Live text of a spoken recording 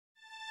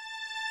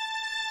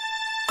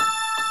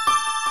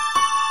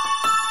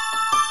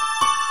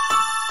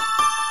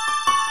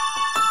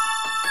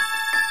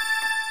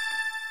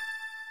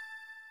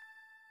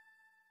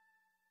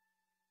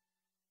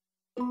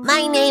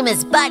My name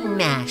is Button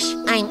Mash.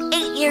 I'm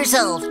 8 years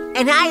old,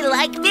 and I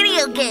like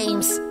video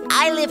games.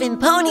 I live in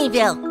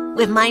Ponyville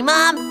with my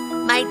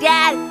mom, my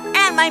dad,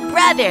 and my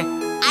brother.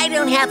 I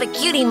don't have a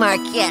cutie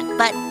mark yet,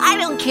 but I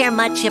don't care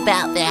much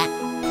about that.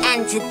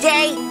 And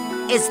today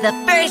is the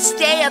first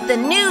day of the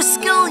new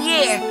school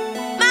year.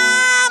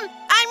 Mom,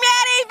 I'm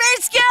ready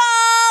for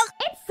school!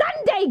 It's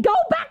Sunday! Go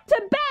back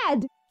to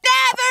bed!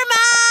 Never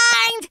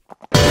mind!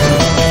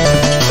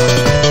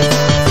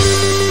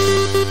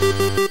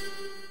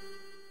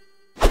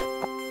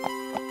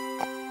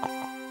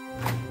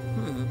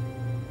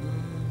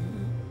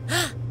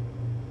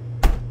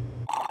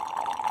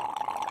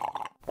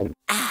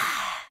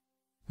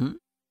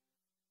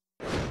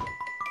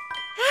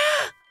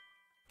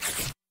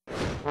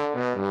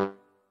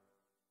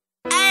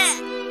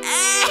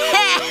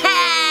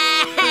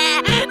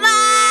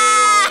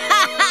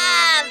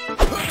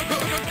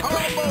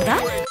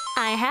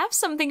 I have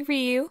something for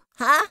you.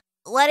 Huh?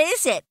 What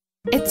is it?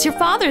 It's your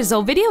father's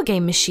old video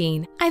game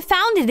machine. I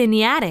found it in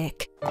the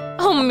attic.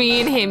 Oh,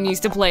 me and him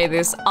used to play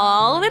this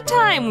all the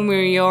time when we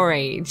were your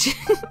age.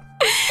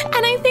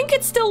 And I think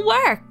it still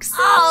works.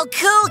 Oh,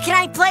 cool. Can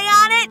I play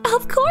on it?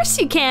 Of course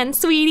you can,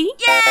 sweetie.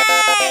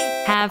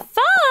 Yay! Have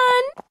fun!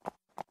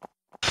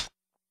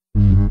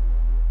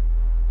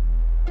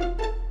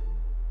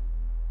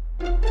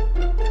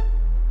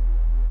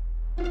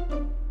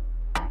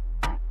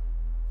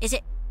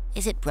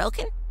 Is it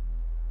broken?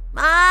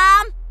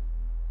 Mom?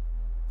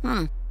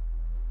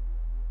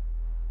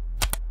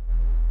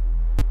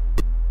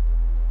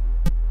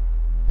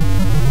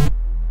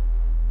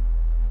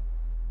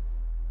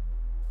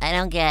 I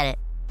don't get it.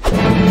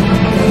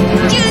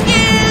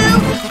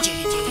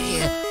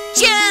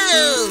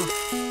 Choo-choo!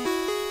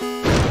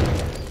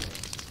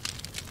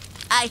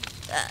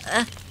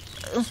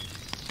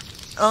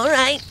 All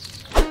right.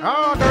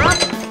 Order up!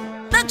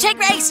 Milkshake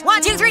race!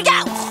 1, 2, 3,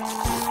 go!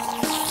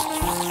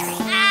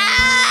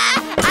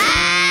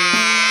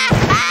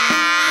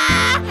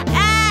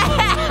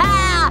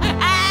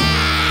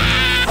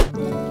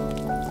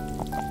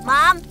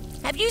 Mom,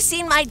 have you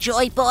seen my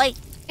Joy Boy?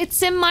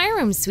 It's in my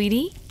room,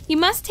 sweetie. You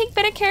must take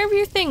better care of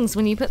your things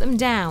when you put them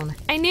down.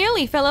 I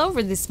nearly fell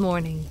over this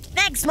morning.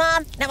 Thanks,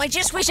 Mom. Now I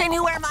just wish I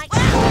knew where my...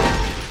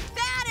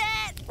 Found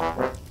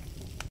it!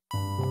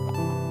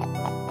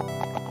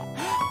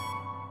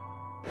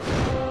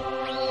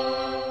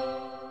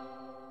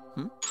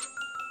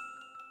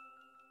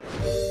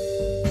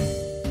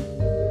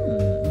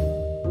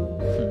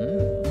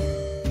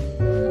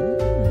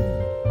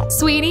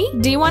 Sweetie,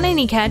 do you want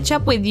any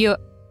ketchup with your...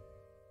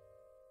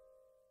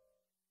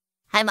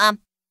 Hi, Mom.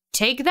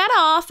 Take that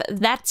off.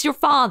 That's your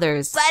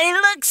father's. But it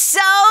looks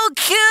so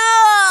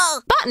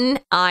cool! Button,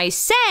 I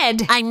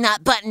said... I'm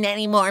not Button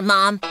anymore,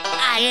 Mom.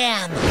 I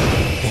am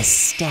the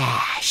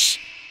Stash.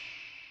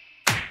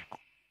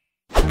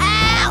 Ow!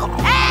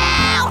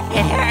 Ow!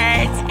 It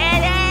hurts!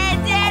 It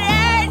hurts! It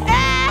hurts!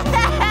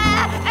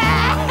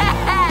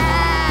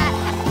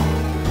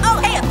 Oh,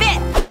 hey, a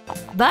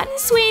bit! Button,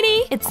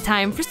 sweetie, it's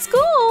time for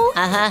school.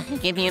 Uh-huh.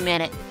 Give me a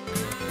minute.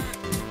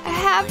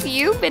 Have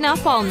you been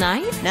up all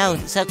night? No,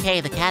 it's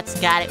okay. The cat's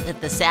got it with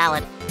the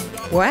salad.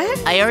 What?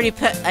 I already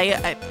put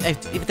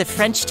with the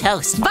French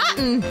toast.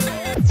 Button!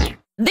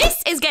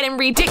 This is getting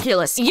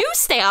ridiculous. You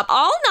stay up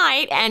all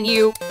night and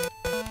you...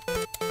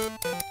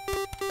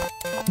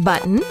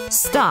 Button,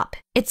 stop.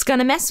 It's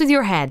gonna mess with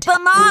your head.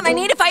 But Mom, I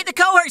need to fight the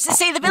cohorts to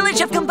save the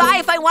village of Gumbai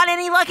if I want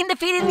any luck in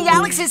defeating the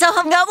Alexes of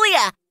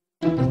Hungoblia.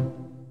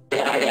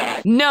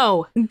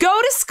 No,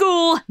 go to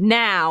school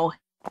now.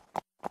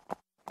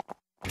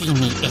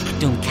 Dimi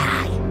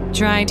Ikdunkai.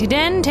 Try to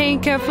den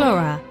take care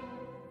flora.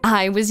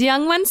 I was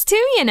young once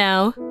too, you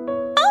know.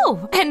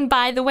 Oh, and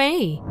by the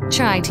way,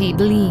 try to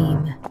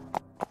bleem.